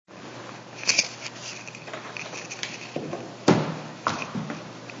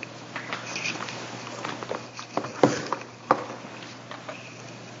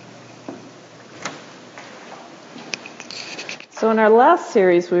So in our last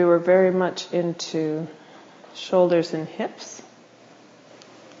series, we were very much into shoulders and hips.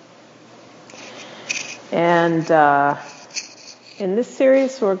 And in this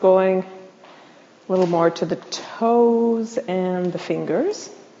series, we're going a little more to the toes and the fingers.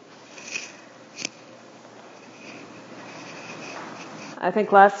 I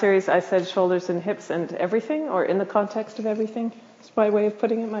think last series I said shoulders and hips and everything, or in the context of everything. It's my way of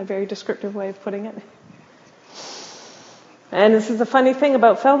putting it, my very descriptive way of putting it. And this is the funny thing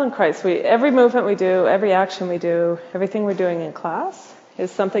about Feldenkrais. Every movement we do, every action we do, everything we're doing in class is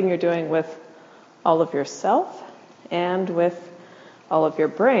something you're doing with all of yourself and with all of your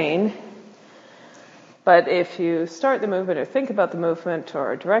brain. But if you start the movement or think about the movement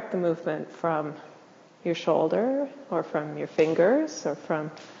or direct the movement from your shoulder or from your fingers or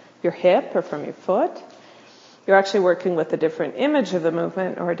from your hip or from your foot, you're actually working with a different image of the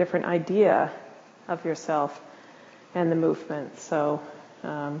movement or a different idea of yourself and the movement. So,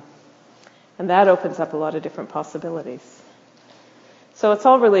 and that opens up a lot of different possibilities. So it's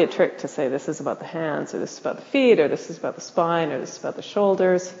all really a trick to say this is about the hands, or this is about the feet, or this is about the spine, or this is about the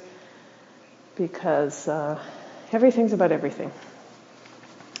shoulders, because everything's about everything.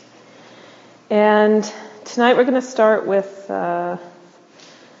 And tonight we're going to start with, we're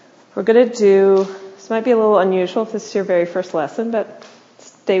going to do, this might be a little unusual if this is your very first lesson, but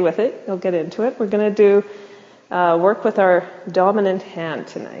stay with it, you'll get into it. We're going to do work with our dominant hand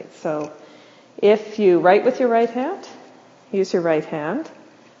tonight. So if you write with your right hand, use your right hand.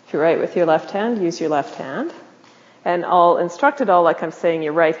 If you write with your left hand, use your left hand. And I'll instruct it all like I'm saying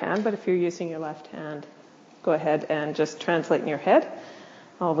your right hand, but if you're using your left hand, go ahead and just translate in your head.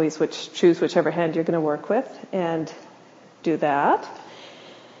 Always choose whichever hand you're going to work with and do that.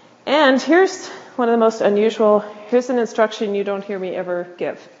 And here's one of the most unusual, here's an instruction you don't hear me ever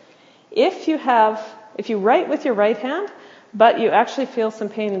give. If you write with your right hand, but you actually feel some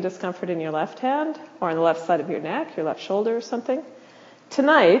pain and discomfort in your left hand or on the left side of your neck, your left shoulder or something,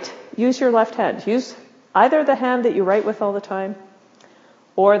 tonight, use your left hand. Use either the hand that you write with all the time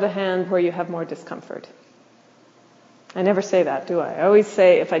or the hand where you have more discomfort. I never say that, do I? I always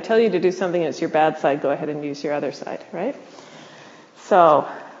say, if I tell you to do something and it's your bad side, go ahead and use your other side, right? So,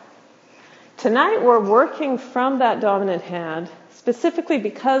 tonight we're working from that dominant hand, specifically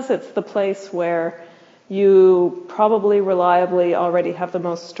because it's the place where you probably reliably already have the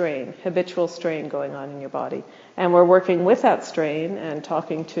most strain, habitual strain going on in your body. And we're working with that strain and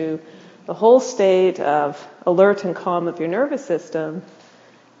talking to the whole state of alert and calm of your nervous system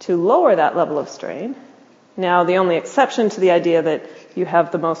to lower that level of strain. Now, the only exception to the idea that you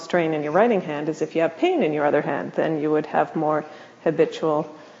have the most strain in your writing hand is if you have pain in your other hand, then you would have more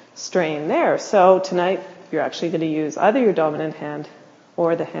habitual strain there. So tonight, you're actually going to use either your dominant hand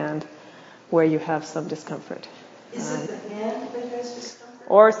or the hand where you have some discomfort. Is it the hand that has discomfort?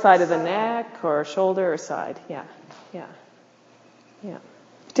 Or side of the neck, or shoulder, or side. Yeah.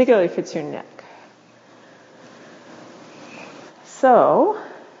 Particularly if it's your neck. So,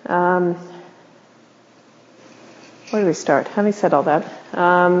 where do we start? Having said all that,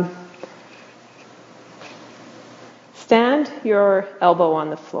 stand your elbow on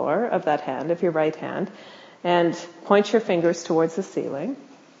the floor of that hand, of your right hand, and point your fingers towards the ceiling.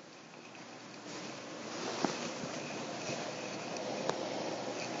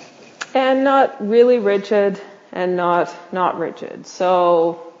 And not really rigid and not rigid.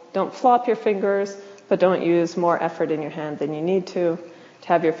 So don't flop your fingers, but don't use more effort in your hand than you need to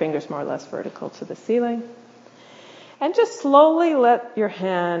have your fingers more or less vertical to the ceiling. And just slowly let your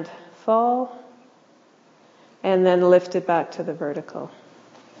hand fall and then lift it back to the vertical.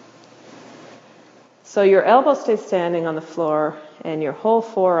 So your elbow stays standing on the floor and your whole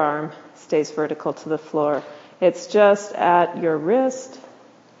forearm stays vertical to the floor. It's just at your wrist.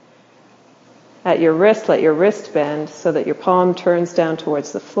 At your wrist, let your wrist bend so that your palm turns down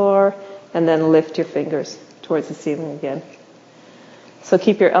towards the floor and then lift your fingers towards the ceiling again. So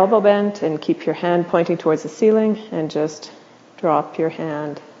keep your elbow bent and keep your hand pointing towards the ceiling and just drop your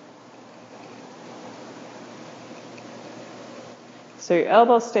hand. So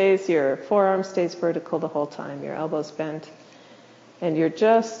your forearm stays vertical the whole time. Your elbow's bent. And you're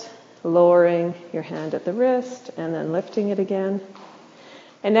just lowering your hand at the wrist and then lifting it again.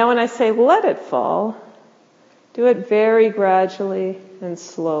 And now when I say let it fall, do it very gradually and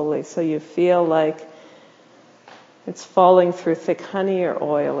slowly so you feel like it's falling through thick honey or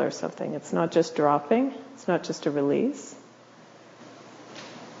oil or something. It's not just dropping. It's not just a release.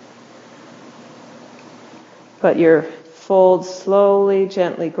 But you're fold slowly,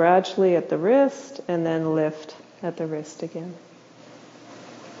 gently, gradually at the wrist and then lift at the wrist again. .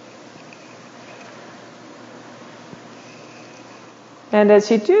 And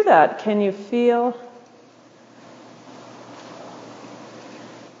as you do that, can you feel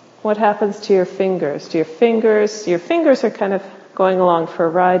what happens to your fingers? Your fingers are kind of going along for a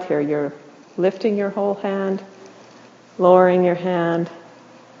ride here. You're lifting your whole hand, lowering your hand.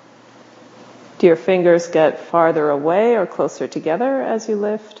 Do your fingers get farther away or closer together as you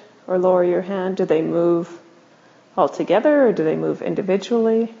lift or lower your hand? Do they move all together or do they move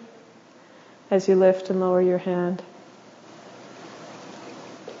individually as you lift and lower your hand?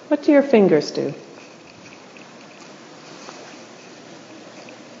 What do your fingers do?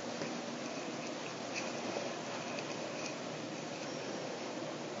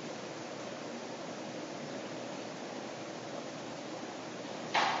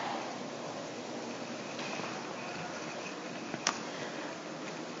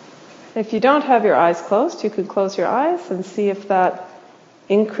 If you don't have your eyes closed, you could close your eyes and see if that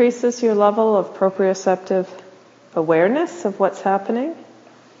increases your level of proprioceptive awareness of what's happening.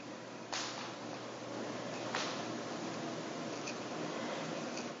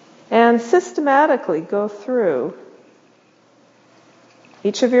 And systematically go through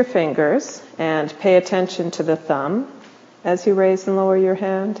each of your fingers and pay attention to the thumb as you raise and lower your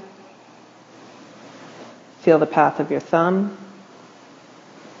hand. Feel the path of your thumb.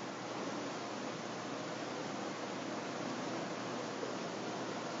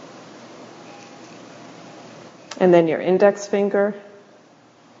 And then your index finger.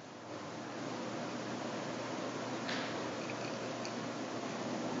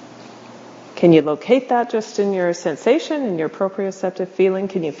 Can you locate that just in your sensation, in your proprioceptive feeling?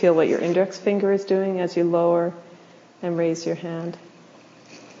 Can you feel what your index finger is doing as you lower and raise your hand?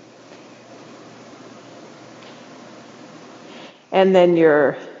 And then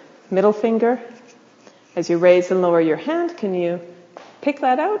your middle finger. As you raise and lower your hand, can you pick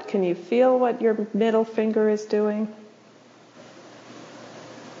that out? Can you feel what your middle finger is doing?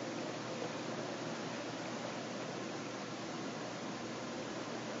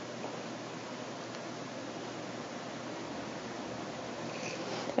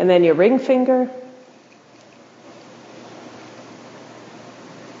 And then your ring finger.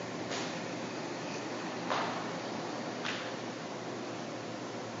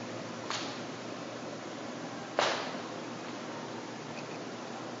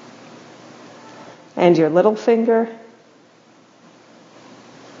 And your little finger.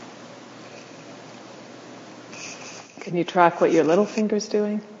 Can you track what your little finger's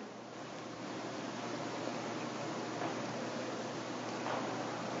doing?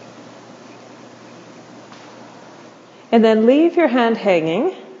 And then leave your hand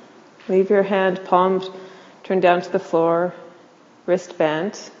hanging. Leave your hand palm turned down to the floor, wrist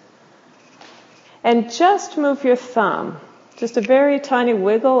bent. And just move your thumb. Just a very tiny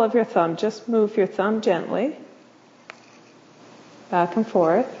wiggle of your thumb. Just move your thumb gently. Back and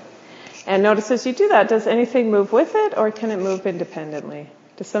forth. And notice as you do that, does anything move with it or can it move independently?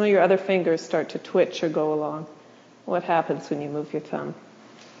 Do some of your other fingers start to twitch or go along? What happens when you move your thumb?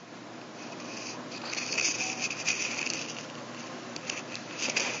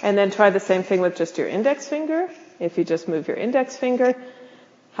 And then try the same thing with just your index finger. If you just move your index finger,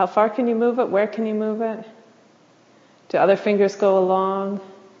 how far can you move it? Where can you move it? Do other fingers go along?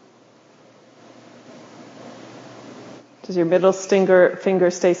 Does your middle finger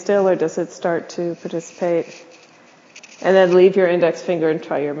stay still or does it start to participate? And then leave your index finger and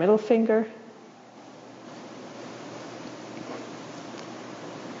try your middle finger.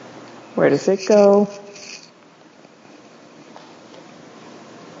 Where does it go?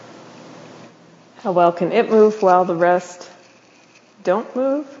 How well can it move while the rest don't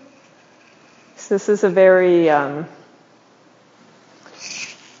move? So this is a very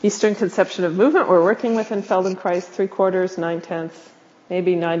Eastern conception of movement we're working with in Feldenkrais, 3/4, 9/10,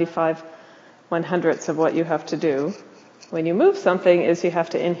 maybe 95 100ths of what you have to do when you move something is you have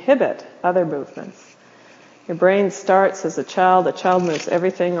to inhibit other movements. Your brain starts as a child moves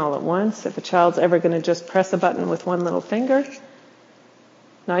everything all at once. If a child's ever going to just press a button with one little finger,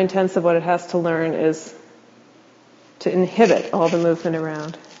 9/10 of what it has to learn is to inhibit all the movement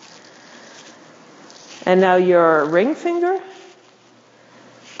around. And now your ring finger,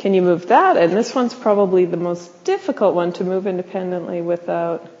 can you move that? And this one's probably the most difficult one to move independently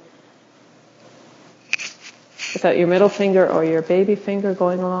without your middle finger or your baby finger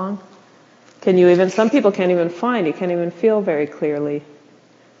going along. Some people can't even you can't even feel very clearly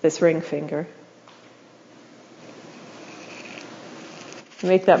this ring finger.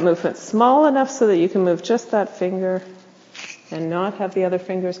 Make that movement small enough so that you can move just that finger and not have the other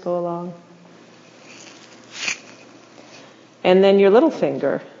fingers go along. And then your little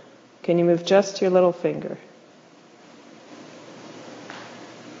finger. Can you move just your little finger?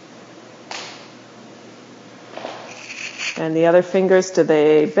 And the other fingers, do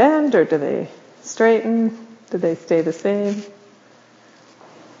they bend or do they straighten? Do they stay the same?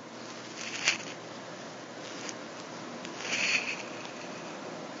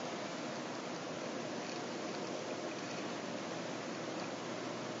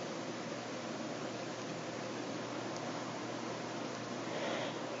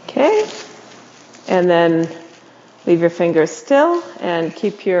 Okay, and then leave your fingers still and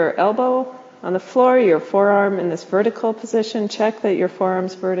keep your elbow on the floor, your forearm in this vertical position. Check that your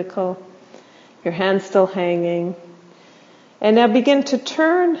forearm's vertical, your hand's still hanging. And now begin to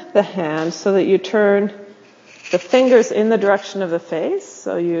turn the hand so that you turn the fingers in the direction of the face.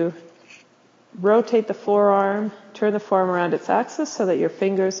 So you rotate the forearm, turn the forearm around its axis so that your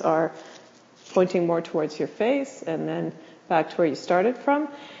fingers are pointing more towards your face and then back to where you started from.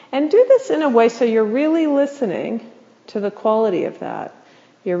 And do this in a way so you're really listening to the quality of that.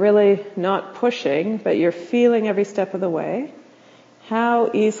 You're really not pushing, but you're feeling every step of the way. How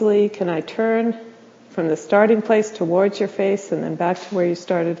easily can I turn from the starting place towards your face and then back to where you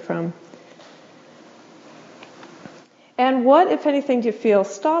started from? And what, if anything, do you feel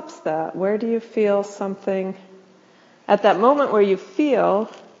stops that? Where do you feel something at that moment where you feel,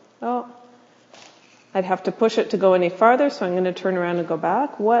 oh, I'd have to push it to go any farther, so I'm going to turn around and go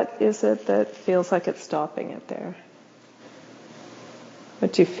back. What is it that feels like it's stopping it there?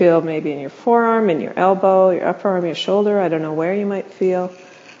 What do you feel maybe in your forearm, in your elbow, your upper arm, your shoulder? I don't know where you might feel.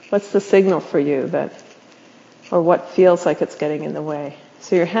 What's the signal for you that, or what feels like it's getting in the way?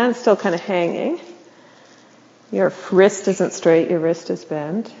 So your hand's still kind of hanging. Your wrist isn't straight, your wrist is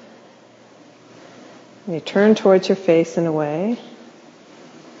bent. And you turn towards your face in a way.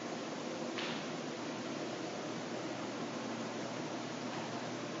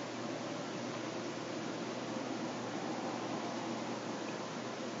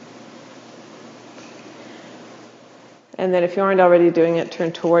 And then if you aren't already doing it,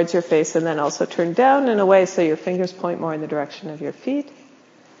 turn towards your face and then also turn down in a way so your fingers point more in the direction of your feet.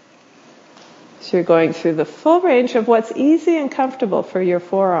 So you're going through the full range of what's easy and comfortable for your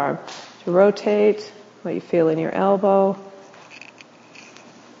forearm. To rotate, what you feel in your elbow.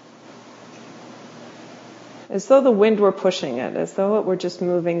 As though the wind were pushing it, as though it were just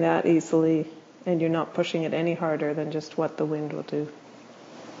moving that easily and you're not pushing it any harder than just what the wind will do.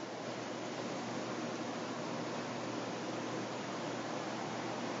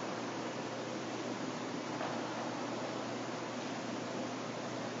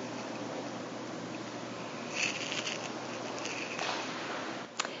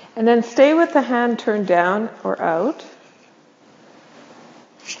 And then stay with the hand turned down or out.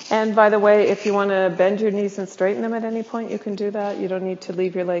 And by the way, if you want to bend your knees and straighten them at any point, you can do that. You don't need to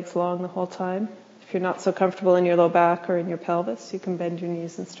leave your legs long the whole time. If you're not so comfortable in your low back or in your pelvis, you can bend your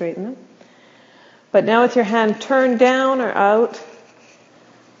knees and straighten them. But now with your hand turned down or out,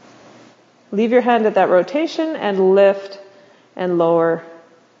 leave your hand at that rotation and lift and lower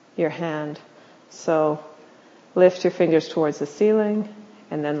your hand. So lift your fingers towards the ceiling.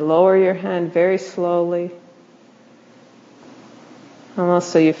 And then lower your hand very slowly. Almost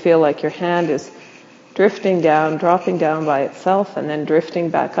so you feel like your hand is drifting down, dropping down by itself, and then drifting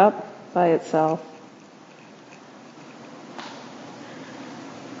back up by itself.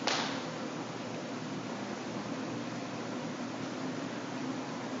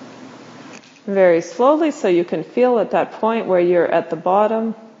 Very slowly so you can feel at that point where you're at the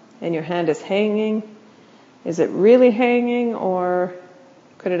bottom and your hand is hanging. Is it really hanging, or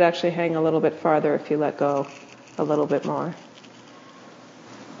could it actually hang a little bit farther if you let go a little bit more?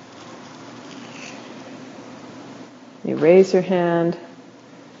 You raise your hand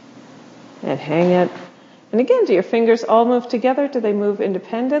and hang it. And again, do your fingers all move together? Do they move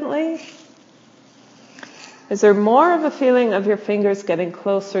independently? Is there more of a feeling of your fingers getting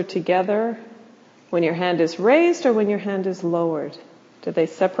closer together when your hand is raised or when your hand is lowered? Do they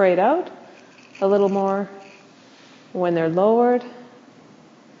separate out a little more when they're lowered?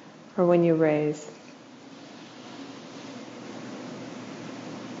 Or when you raise?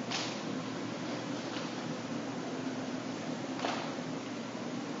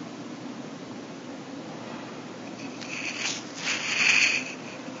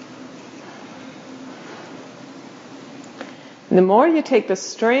 And the more you take the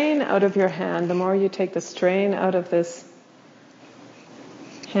strain out of your hand, the more you take the strain out of this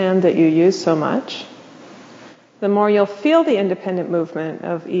hand that you use so much, the more you'll feel the independent movement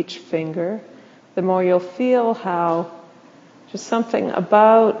of each finger, the more you'll feel how just something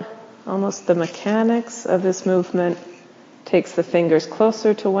about almost the mechanics of this movement takes the fingers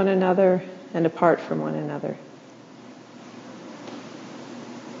closer to one another and apart from one another.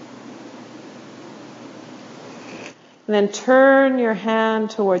 And then turn your hand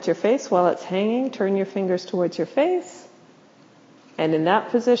towards your face while it's hanging. Turn your fingers towards your face. And in that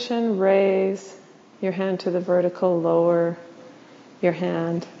position, raise your hand to the vertical, lower your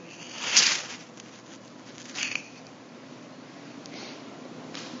hand.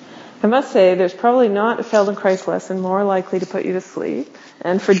 I must say, there's probably not a Feldenkrais lesson more likely to put you to sleep,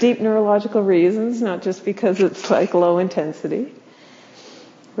 and for deep neurological reasons, not just because it's like low intensity.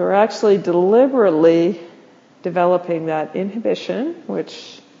 We're actually deliberately developing that inhibition,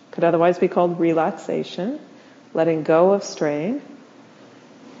 which could otherwise be called relaxation, letting go of strain.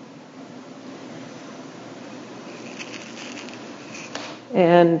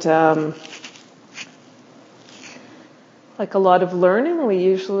 And like a lot of learning, we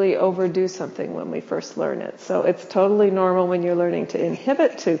usually overdo something when we first learn it. So it's totally normal when you're learning to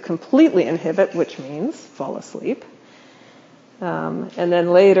inhibit, to completely inhibit, which means fall asleep. And then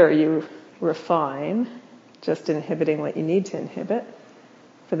later you refine, just inhibiting what you need to inhibit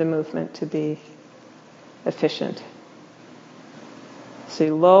for the movement to be efficient. So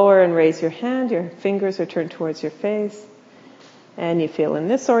you lower and raise your hand, your fingers are turned towards your face, and you feel in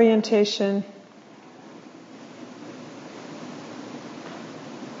this orientation.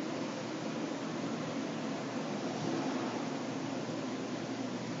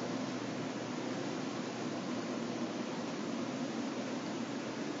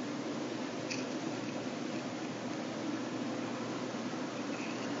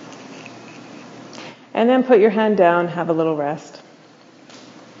 And then put your hand down, have a little rest.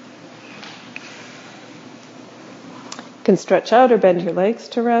 You can stretch out or bend your legs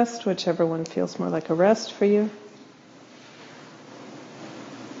to rest, whichever one feels more like a rest for you.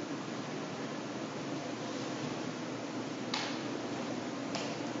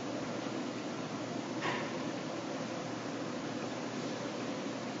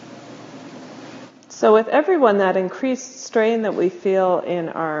 So with everyone, that increased strain that we feel in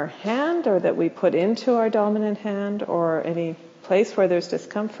our hand or that we put into our dominant hand or any place where there's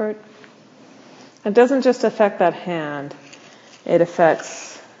discomfort, it doesn't just affect that hand. It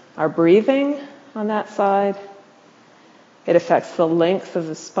affects our breathing on that side. It affects the length of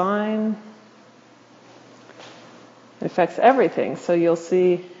the spine. It affects everything. So you'll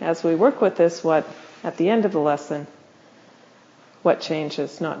see as we work with this, what at the end of the lesson, what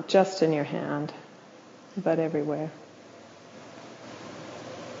changes, not just in your hand, but everywhere.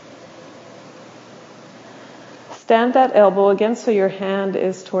 Stand that elbow again so your hand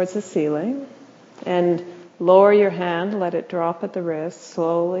is towards the ceiling, and lower your hand, let it drop at the wrist,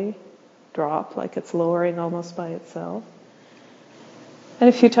 slowly drop like it's lowering almost by itself. And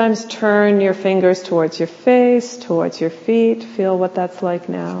a few times turn your fingers towards your face, towards your feet. Feel what that's like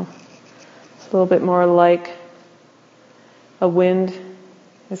now. It's a little bit more like a wind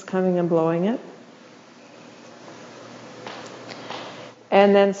is coming and blowing it.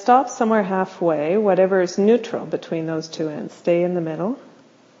 And then stop somewhere halfway, whatever is neutral between those two ends. Stay in the middle.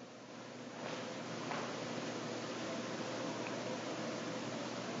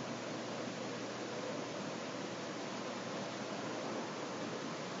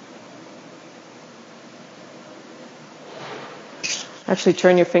 Actually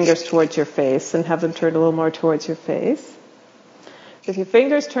turn your fingers towards your face and have them turned a little more towards your face. If your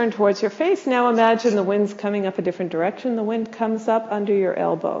fingers turn towards your face, now imagine the wind's coming up a different direction. The wind comes up under your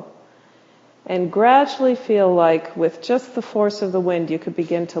elbow. And gradually feel like with just the force of the wind, you could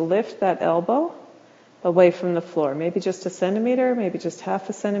begin to lift that elbow away from the floor. Maybe just a centimeter, maybe just half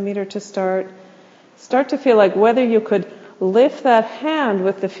a centimeter to start. Start to feel like whether you could lift that hand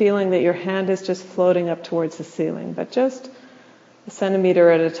with the feeling that your hand is just floating up towards the ceiling, but just a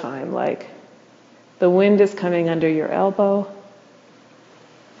centimeter at a time, like the wind is coming under your elbow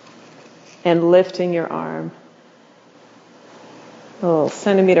and lifting your arm a little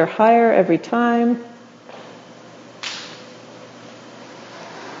centimeter higher every time.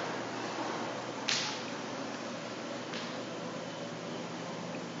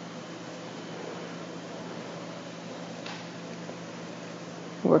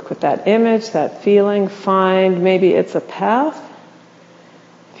 Work with that image, that feeling. Find maybe it's a path.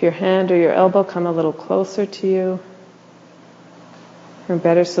 If your hand or your elbow come a little closer to you, or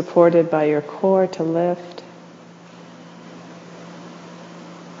better supported by your core to lift.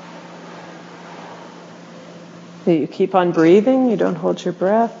 You keep on breathing, you don't hold your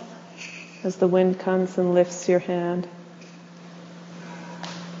breath as the wind comes and lifts your hand.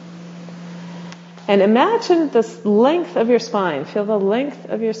 And imagine the length of your spine. Feel the length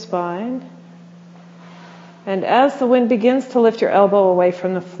of your spine. And as the wind begins to lift your elbow away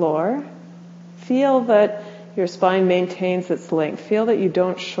from the floor, feel that your spine maintains its length. Feel that you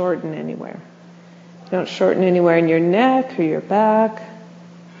don't shorten anywhere. Don't shorten anywhere in your neck or your back.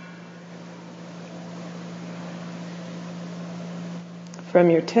 From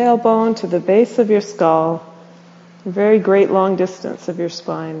your tailbone to the base of your skull, a very great long distance of your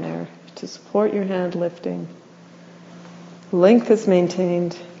spine there to support your hand lifting. Length is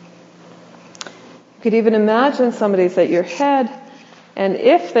maintained. You could even imagine somebody's at your head, and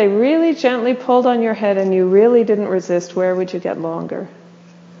if they really gently pulled on your head and you really didn't resist, where would you get longer?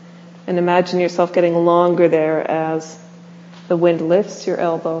 And imagine yourself getting longer there as the wind lifts your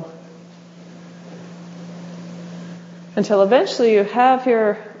elbow. Until eventually you have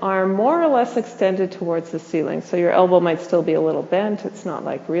your arm more or less extended towards the ceiling. So your elbow might still be a little bent. It's not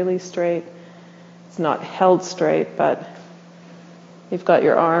like really straight. It's not held straight, but you've got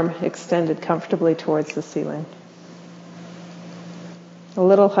your arm extended comfortably towards the ceiling. A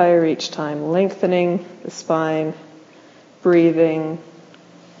little higher each time, lengthening the spine, breathing,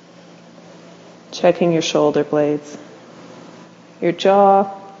 checking your shoulder blades. Your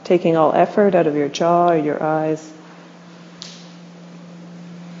jaw, taking all effort out of your jaw or your eyes.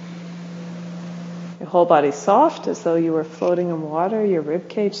 Your whole body soft as though you were floating in water, your rib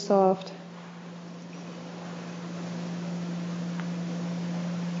cage soft.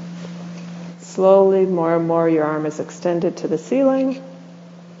 Slowly, more and more, your arm is extended to the ceiling.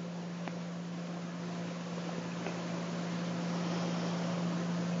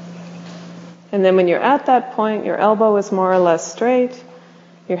 And then when you're at that point, your elbow is more or less straight,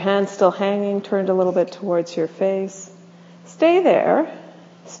 your hand still hanging, turned a little bit towards your face. Stay there.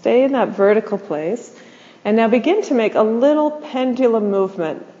 Stay in that vertical place. And now begin to make a little pendulum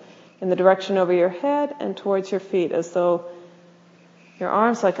movement in the direction over your head and towards your feet, as though your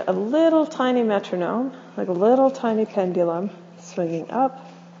arm's like a little tiny metronome, like a little tiny pendulum, swinging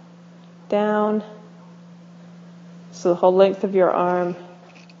up, down. So the whole length of your arm.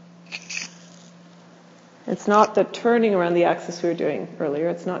 It's not the turning around the axis we were doing earlier.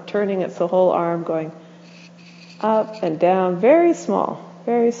 It's not turning, it's the whole arm going up and down. Very small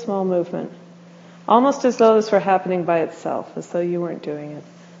movement. Almost as though this were happening by itself, as though you weren't doing it.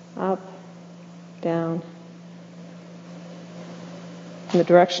 Up, down. In the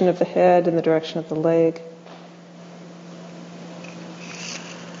direction of the head, in the direction of the leg.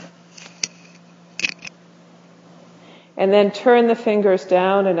 And then turn the fingers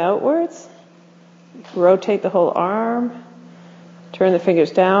down and outwards. Rotate the whole arm. Turn the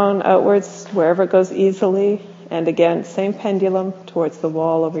fingers down, outwards, wherever it goes easily. And again, same pendulum towards the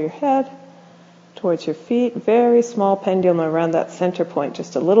wall over your head, towards your feet. Very small pendulum around that center point,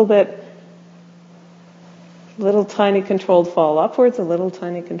 just a little bit. Little tiny controlled fall upwards, a little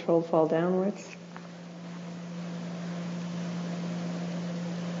tiny controlled fall downwards.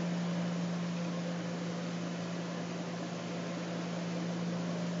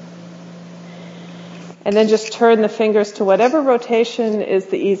 And then just turn the fingers to whatever rotation is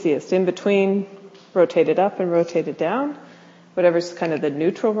the easiest. In between, rotate it up and rotate it down. Whatever's kind of the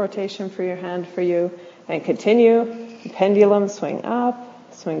neutral rotation for your hand for you. And continue. Pendulum, swing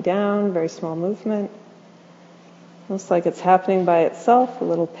up, swing down, very small movement. Looks like it's happening by itself, a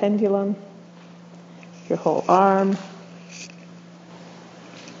little pendulum. Your whole arm.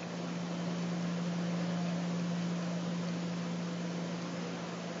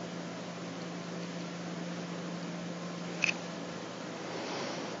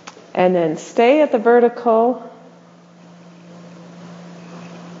 And then stay at the vertical,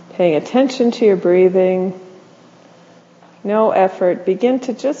 paying attention to your breathing. No effort. Begin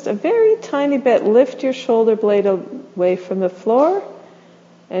to just a very tiny bit lift your shoulder blade away from the floor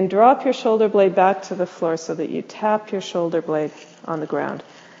and drop your shoulder blade back to the floor so that you tap your shoulder blade on the ground.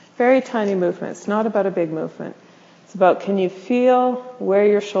 Very tiny movement. It's not about a big movement. It's about, can you feel where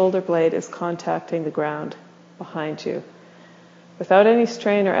your shoulder blade is contacting the ground behind you? Without any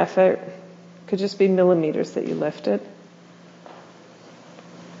strain or effort. It could just be millimeters that you lift it.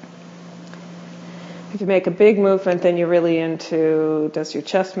 If you make a big movement, then you're really into, does your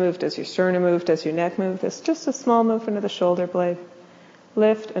chest move, does your sternum move, does your neck move? It's just a small movement of the shoulder blade.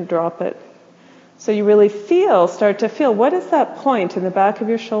 Lift and drop it. So you really start to feel, what is that point in the back of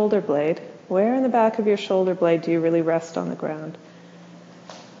your shoulder blade? Where in the back of your shoulder blade do you really rest on the ground?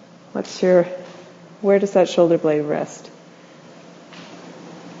 Where does that shoulder blade rest?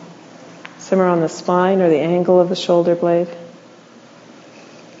 Somewhere on the spine or the angle of the shoulder blade.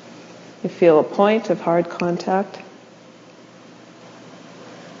 You feel a point of hard contact.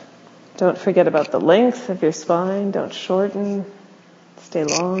 Don't forget about the length of your spine. Don't shorten. Stay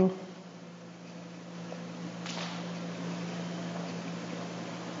long.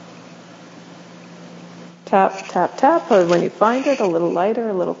 Tap, tap, tap. Or when you find it, a little lighter,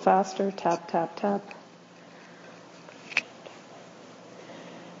 a little faster. Tap, tap, tap.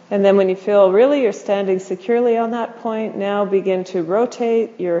 And then when you feel really you're standing securely on that point, now begin to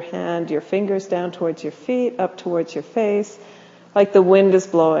rotate your hand, your fingers down towards your feet, up towards your face, like the wind is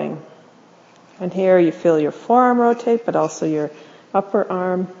blowing. And here you feel your forearm rotate, but also your upper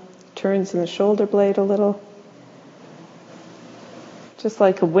arm turns in the shoulder blade a little. Just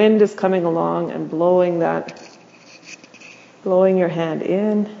like a wind is coming along and blowing your hand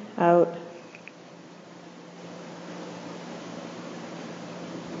in, out.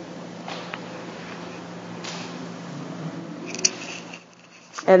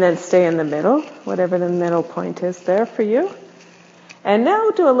 And then stay in the middle, whatever the middle point is there for you. And now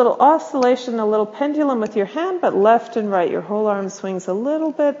do a little oscillation, a little pendulum with your hand, but left and right. Your whole arm swings a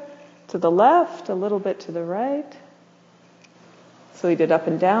little bit to the left, a little bit to the right. So we did up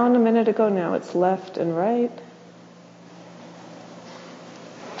and down a minute ago, now it's left and right.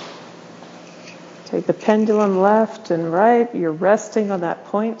 Take the pendulum left and right. You're resting on that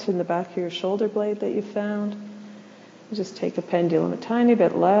point in the back of your shoulder blade that you found. You just take a pendulum a tiny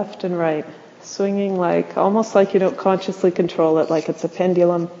bit left and right, swinging almost like you don't consciously control it, like it's a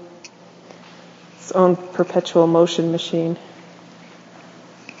pendulum, its own perpetual motion machine.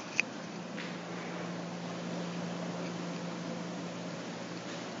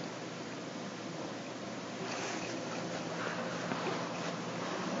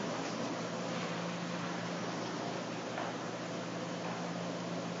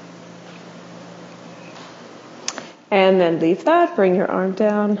 And then leave that, bring your arm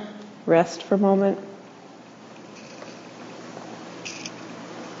down, rest for a moment.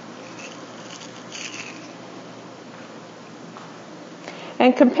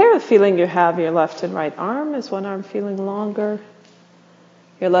 And compare the feeling you have your left and right arm. Is one arm feeling longer?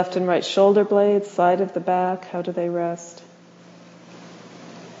 Your left and right shoulder blades, side of the back, how do they rest?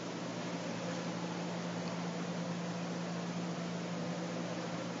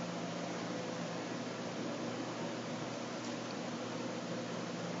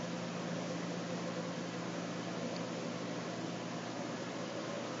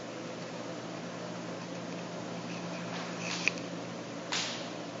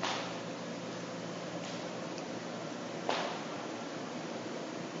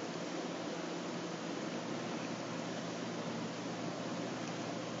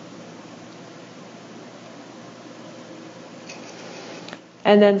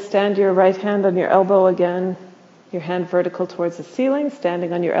 And then stand your right hand on your elbow again, your hand vertical towards the ceiling,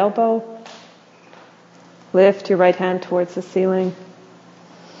 standing on your elbow. Lift your right hand towards the ceiling.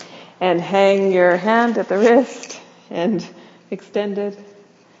 And hang your hand at the wrist and extend it.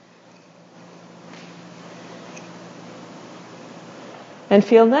 And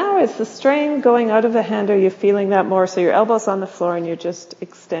feel now, is the strain going out of the hand, or are you feeling that more? So your elbow's on the floor and you're just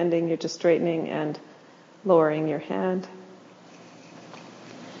extending, you're just straightening and lowering your hand.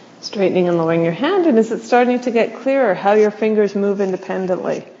 Straightening and lowering your hand, and is it starting to get clearer how your fingers move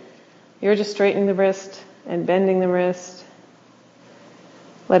independently? You're just straightening the wrist and bending the wrist,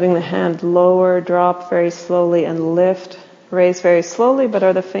 letting the hand lower, drop very slowly, and lift, raise very slowly, but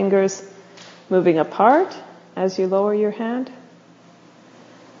are the fingers moving apart as you lower your hand?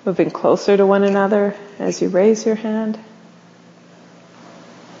 Moving closer to one another as you raise your hand?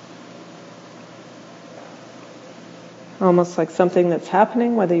 Almost like something that's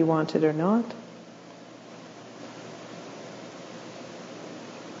happening, whether you want it or not.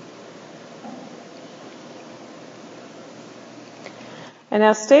 And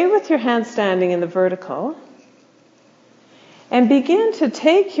now stay with your hand standing in the vertical. And begin to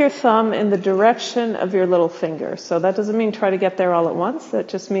take your thumb in the direction of your little finger. So that doesn't mean try to get there all at once. That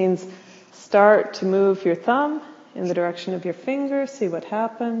just means start to move your thumb in the direction of your finger. See what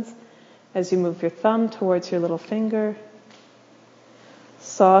happens as you move your thumb towards your little finger.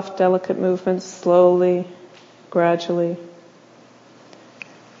 Soft, delicate movements, slowly, gradually.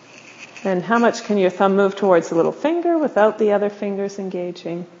 And how much can your thumb move towards the little finger without the other fingers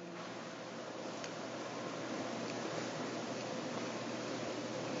engaging?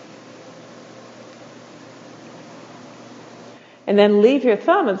 And then leave your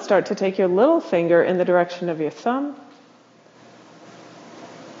thumb and start to take your little finger in the direction of your thumb.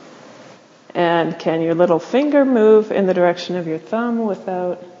 And can your little finger move in the direction of your thumb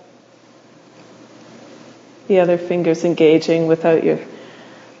without the other fingers engaging, without your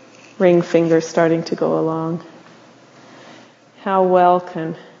ring finger starting to go along? How well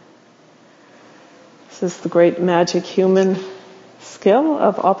can... This is the great magic human skill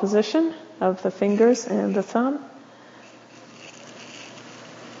of opposition of the fingers and the thumb.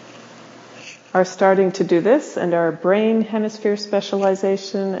 Are starting to do this, and our brain hemisphere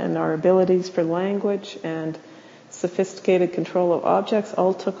specialization and our abilities for language and sophisticated control of objects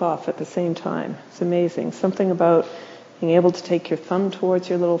all took off at the same time. It's amazing. Something about being able to take your thumb towards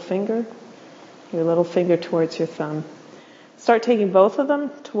your little finger towards your thumb. Start taking both of them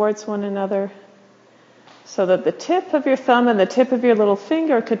towards one another so that the tip of your thumb and the tip of your little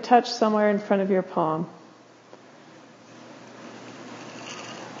finger could touch somewhere in front of your palm.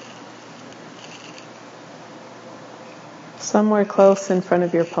 Somewhere close in front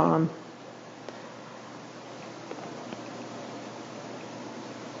of your palm.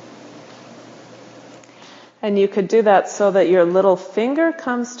 And you could do that so that your little finger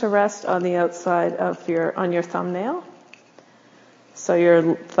comes to rest on the outside of on your thumbnail. So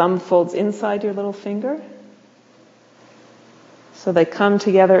your thumb folds inside your little finger. So they come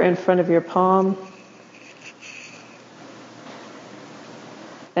together in front of your palm.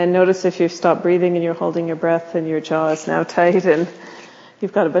 And notice if you stop breathing and you're holding your breath and your jaw is now tight and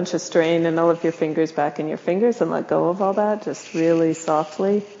you've got a bunch of strain and all of your fingers back in your fingers, and let go of all that, just really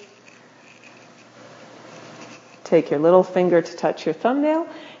softly. Take your little finger to touch your thumbnail,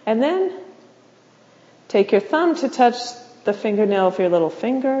 and then take your thumb to touch the fingernail of your little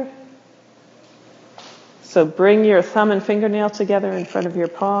finger. So bring your thumb and fingernail together in front of your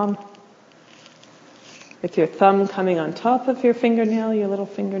palm, with your thumb coming on top of your fingernail, your little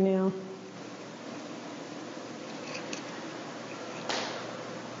fingernail.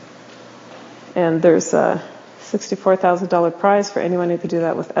 And there's a $64,000 prize for anyone who could do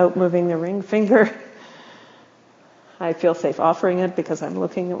that without moving the ring finger. I feel safe offering it because I'm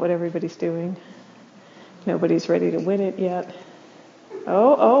looking at what everybody's doing. Nobody's ready to win it yet.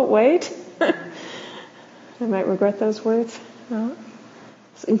 Oh, wait. I might regret those words. Oh.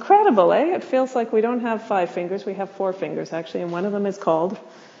 It's incredible, eh? It feels like we don't have 5 fingers, we have 4 fingers actually, and one of them is called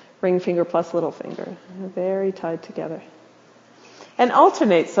ring finger plus little finger. They're very tied together. And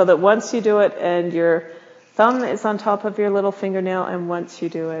alternate so that once you do it and your thumb is on top of your little fingernail, and once you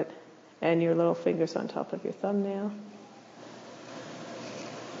do it and your little finger's on top of your thumbnail.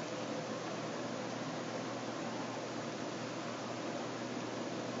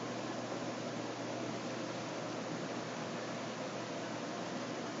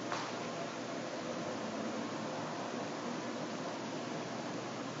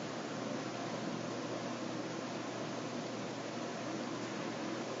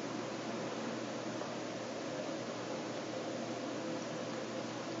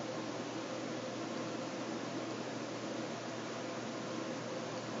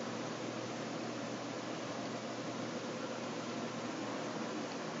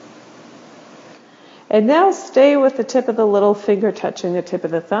 And now stay with the tip of the little finger touching the tip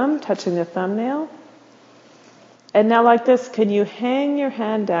of the thumb, touching the thumbnail. And now like this, can you hang your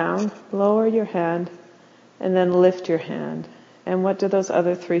hand down, lower your hand, and then lift your hand? And what do those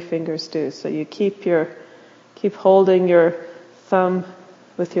other 3 fingers do? So you keep holding your thumb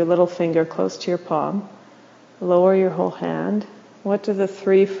with your little finger close to your palm. Lower your whole hand. What do the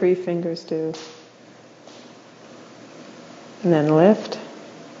 3 free fingers do? And then lift.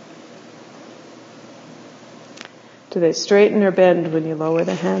 Do they straighten or bend when you lower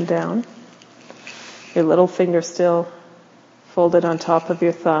the hand down? Your little finger still folded on top of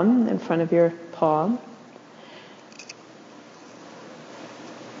your thumb in front of your palm.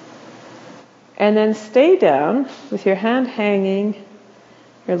 And then stay down with your hand hanging,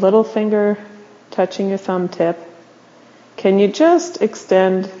 your little finger touching your thumb tip. Can you just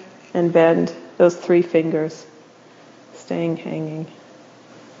extend and bend those 3 fingers, staying hanging?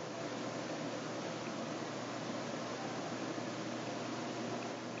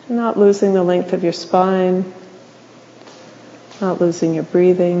 Not losing the length of your spine, not losing your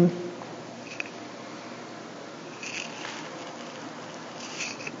breathing.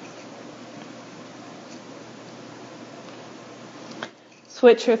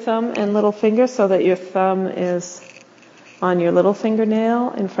 Switch your thumb and little finger so that your thumb is on your little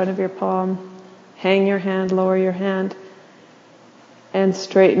fingernail in front of your palm. Hang your hand, lower your hand, and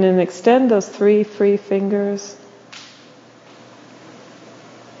straighten and extend those 3 free fingers.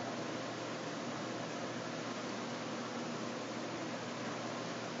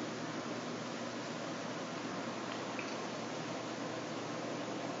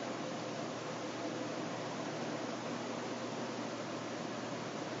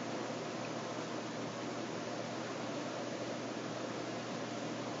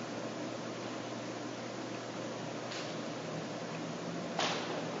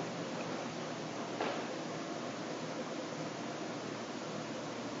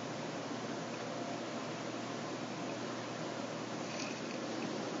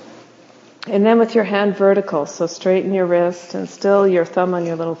 And then with your hand vertical, so straighten your wrist and still your thumb on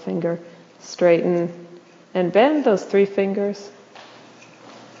your little finger. Straighten And bend those 3 fingers.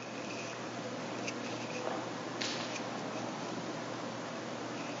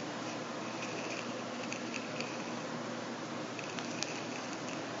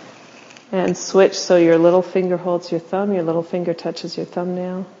 And switch so your little finger holds your thumb, your little finger touches your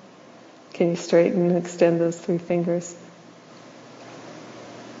thumbnail. Can you straighten and extend those 3 fingers?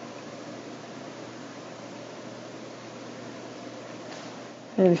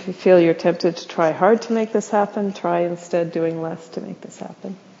 And if you feel you're tempted to try hard to make this happen, try instead doing less to make this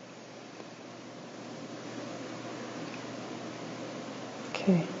happen.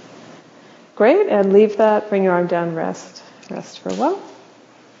 Okay. Great, and leave that, bring your arm down, rest. Rest for a while.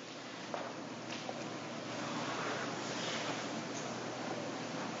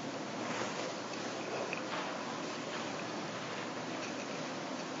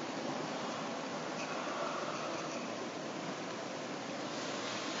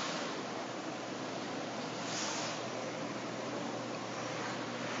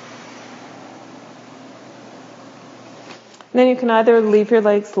 And then you can either leave your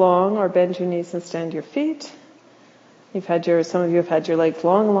legs long or bend your knees and stand your feet. Some of you have had your legs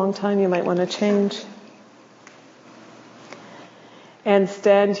long a long time. You might want to change. And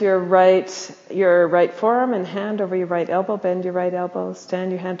stand your right forearm and hand over your right elbow. Bend your right elbow.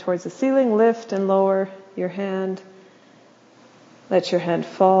 Stand your hand towards the ceiling. Lift and lower your hand. Let your hand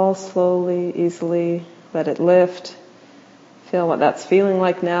fall slowly, easily. Let it lift. Feel what that's feeling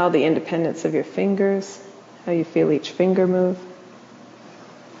like now, the independence of your fingers. How you feel each finger move.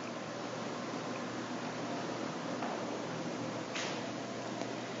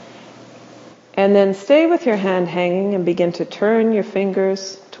 And then stay with your hand hanging and begin to turn your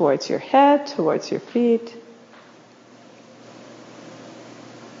fingers towards your head, towards your feet.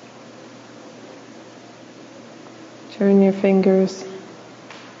 Turn your fingers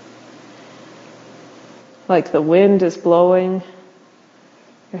like the wind is blowing.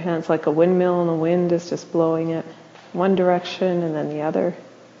 Your hand's like a windmill and the wind is just blowing it one direction and then the other.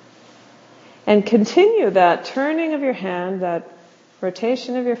 And continue that turning of your hand, that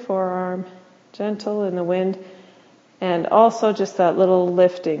rotation of your forearm, gentle in the wind, and also just that little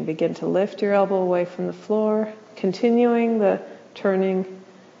lifting. Begin to lift your elbow away from the floor, continuing the turning,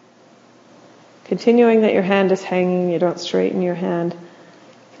 continuing that your hand is hanging, you don't straighten your hand.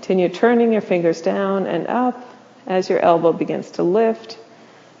 Continue turning your fingers down and up as your elbow begins to lift.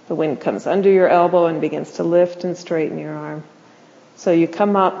 The wind comes under your elbow and begins to lift and straighten your arm. So you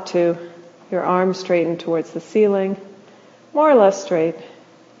come up to your arm straightened towards the ceiling, more or less straight,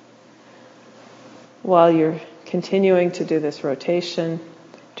 while you're continuing to do this rotation,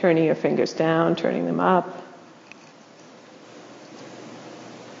 turning your fingers down, turning them up.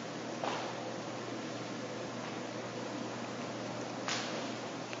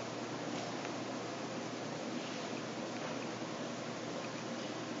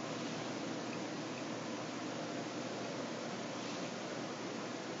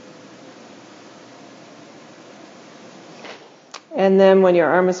 And then when your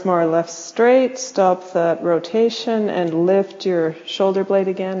arm is more or less straight, stop that rotation and lift your shoulder blade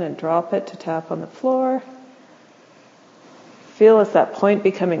again and drop it to tap on the floor. Feel as that point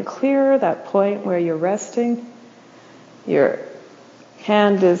becoming clearer, that point where you're resting. Your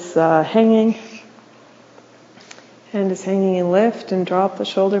hand is hanging. Hand is hanging, and lift and drop the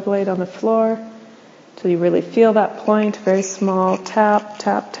shoulder blade on the floor till you really feel that point. Very small tap,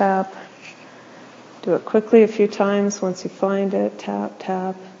 tap, tap. Do it quickly a few times once you find it. Tap,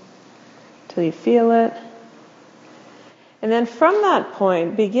 tap, till you feel it. And then from that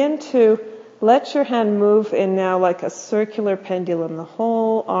point, begin to let your hand move in now like a circular pendulum. The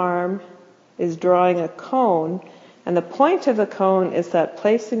whole arm is drawing a cone, and the point of the cone is that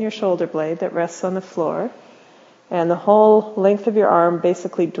place in your shoulder blade that rests on the floor, and the whole length of your arm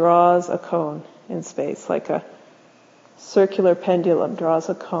basically draws a cone in space, like a circular pendulum draws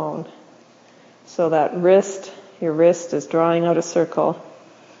a cone. So that your wrist is drawing out a circle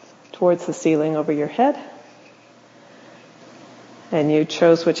towards the ceiling over your head. And you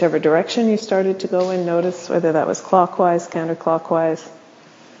chose whichever direction you started to go in. Notice whether that was clockwise, counterclockwise.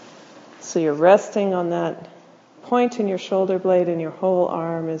 So you're resting on that point in your shoulder blade, and your whole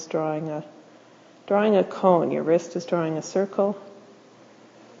arm is drawing a cone. Your wrist is drawing a circle.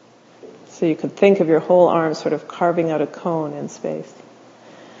 So you could think of your whole arm sort of carving out a cone in space.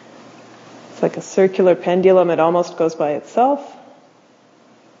 It's like a circular pendulum. It almost goes by itself.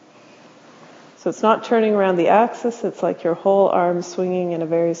 So it's not turning around the axis. It's like your whole arm swinging in a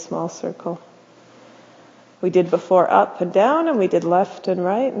very small circle. We did before up and down, and we did left and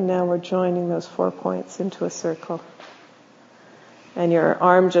right, and now we're joining those 4 points into a circle. And your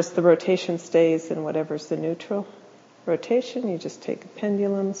arm, just the rotation stays in whatever's the neutral rotation. You just take a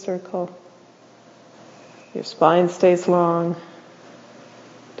pendulum circle. Your spine stays long.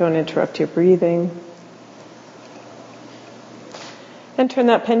 Don't interrupt your breathing. And turn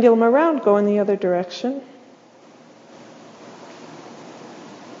that pendulum around, go in the other direction.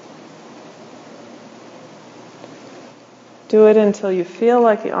 Do it until you feel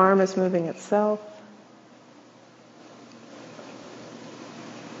like the arm is moving itself.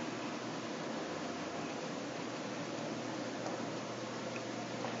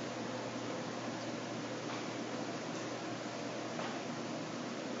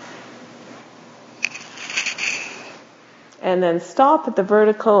 And then stop at the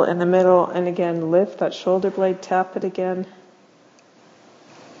vertical in the middle, and again lift that shoulder blade, tap it again.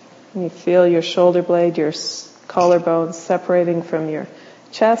 And you feel your shoulder blade, your collarbone separating from your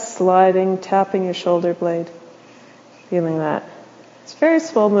chest, sliding, tapping your shoulder blade. Feeling that. It's a very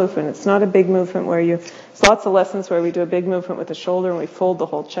small movement. It's not a big movement where there's lots of lessons where we do a big movement with the shoulder and we fold the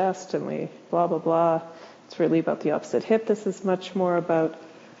whole chest and we blah, blah, blah. It's really about the opposite hip. This is much more about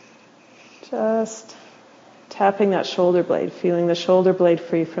just tapping that shoulder blade, feeling the shoulder blade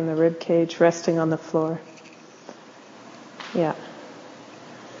free from the rib cage, resting on the floor. Yeah.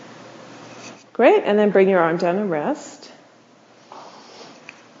 Great, and then bring your arm down and rest.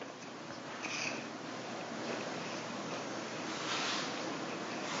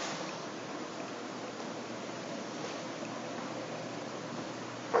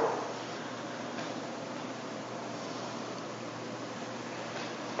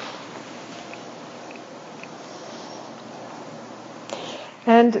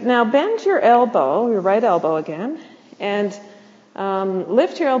 And now bend your elbow, your right elbow again, and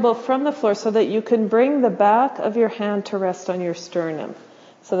lift your elbow from the floor so that you can bring the back of your hand to rest on your sternum.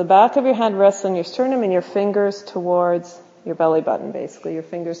 So the back of your hand rests on your sternum and your fingers towards your belly button, basically, your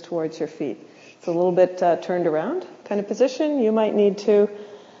fingers towards your feet. It's a little bit turned around kind of position. You might need to,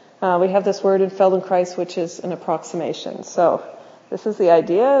 we have this word in Feldenkrais, which is an approximation. So this is the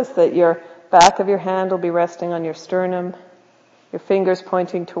idea, is that your back of your hand will be resting on your sternum, your fingers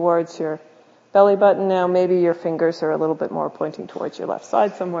pointing towards your belly button. Now maybe your fingers are a little bit more pointing towards your left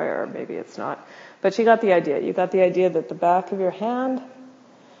side somewhere, or maybe it's not. But you got the idea. You got the idea that the back of your hand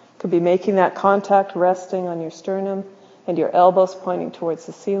could be making that contact, resting on your sternum, and your elbows pointing towards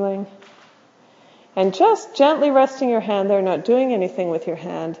the ceiling. And just gently resting your hand there, not doing anything with your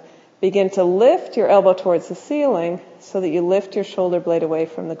hand, begin to lift your elbow towards the ceiling so that you lift your shoulder blade away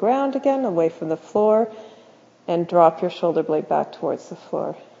from the ground again, away from the floor, and drop your shoulder blade back towards the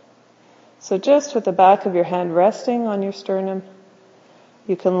floor. So just with the back of your hand resting on your sternum,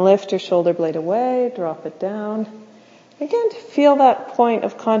 you can lift your shoulder blade away, drop it down. Again, to feel that point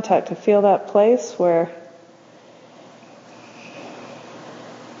of contact, to feel that place where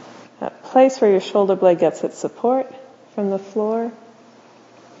your shoulder blade gets its support from the floor,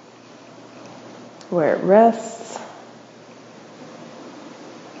 where it rests.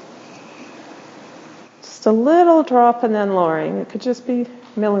 Just a little drop and then lowering. It could just be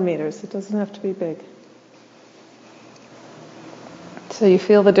millimeters. It doesn't have to be big. So you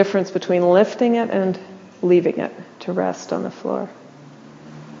feel the difference between lifting it and leaving it to rest on the floor.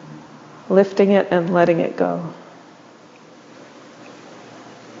 Lifting it and letting it go.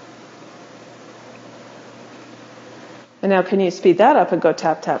 And now can you speed that up and go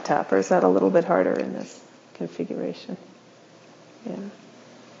tap, tap, tap? Or is that a little bit harder in this configuration? Yeah.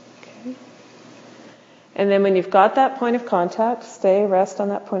 Okay. And then when you've got that point of contact, rest on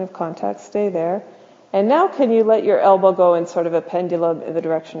that point of contact, stay there. And now can you let your elbow go in sort of a pendulum in the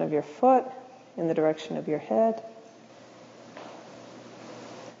direction of your foot, in the direction of your head?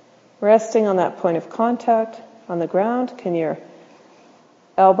 Resting on that point of contact on the ground, can your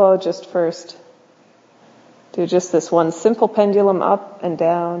elbow just first do just this one simple pendulum up and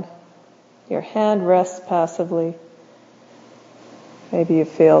down. Your hand rests passively. Maybe you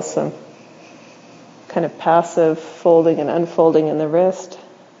feel some kind of passive folding and unfolding in the wrist.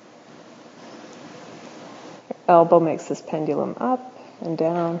 Your elbow makes this pendulum up and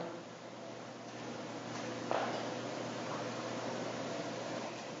down.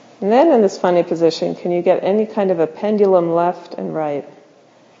 And then in this funny position, can you get any kind of a pendulum left and right?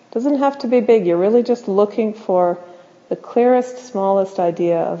 Doesn't have to be big. You're really just looking for the clearest, smallest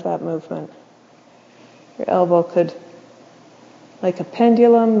idea of that movement. Your elbow could, like a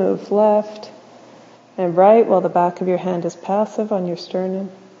pendulum, move left and right while the back of your hand is passive on your sternum.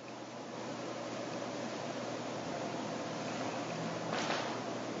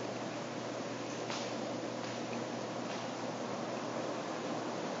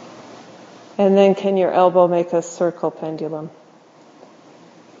 And then can your elbow make a circle pendulum?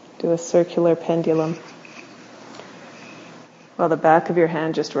 Do a circular pendulum. While the back of your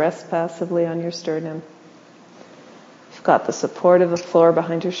hand just rests passively on your sternum. You've got the support of the floor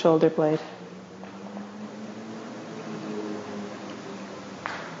behind your shoulder blade.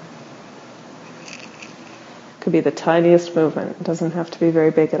 Could be the tiniest movement. It doesn't have to be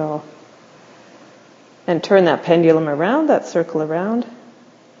very big at all. And turn that pendulum around, that circle around.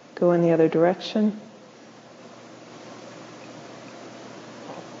 Go in the other direction.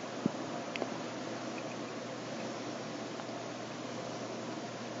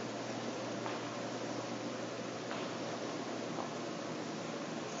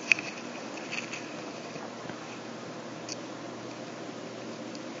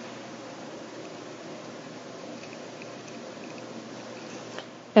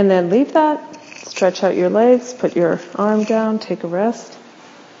 And then leave that. Stretch out your legs, put your arm down, take a rest.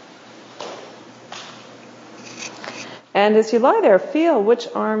 And as you lie there, feel which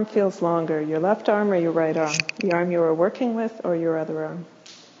arm feels longer, your left arm or your right arm, the arm you were working with or your other arm.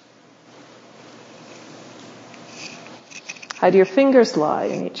 How do your fingers lie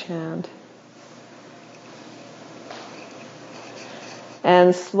in each hand?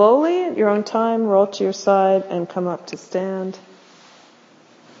 And slowly, at your own time, roll to your side and come up to stand.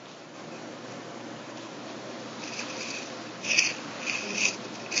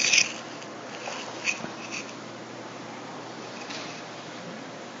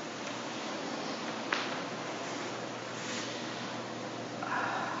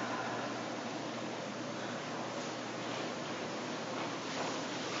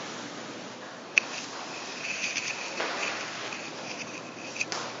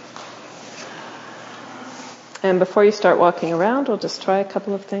 And before you start walking around, we'll just try a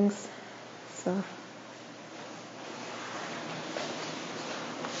couple of things.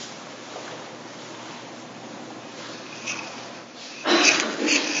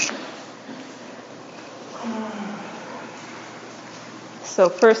 So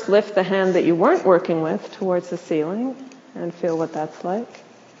first lift the hand that you weren't working with towards the ceiling and feel what that's like.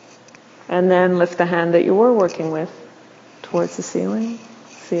 And then lift the hand that you were working with towards the ceiling.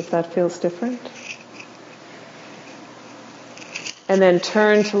 See if that feels different. And then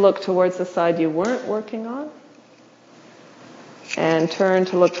turn to look towards the side you weren't working on. And turn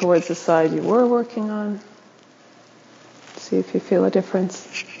to look towards the side you were working on. See if you feel a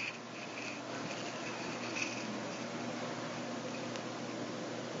difference.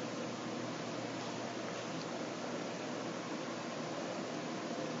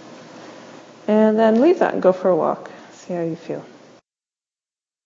 And then leave that and go for a walk. See how you feel.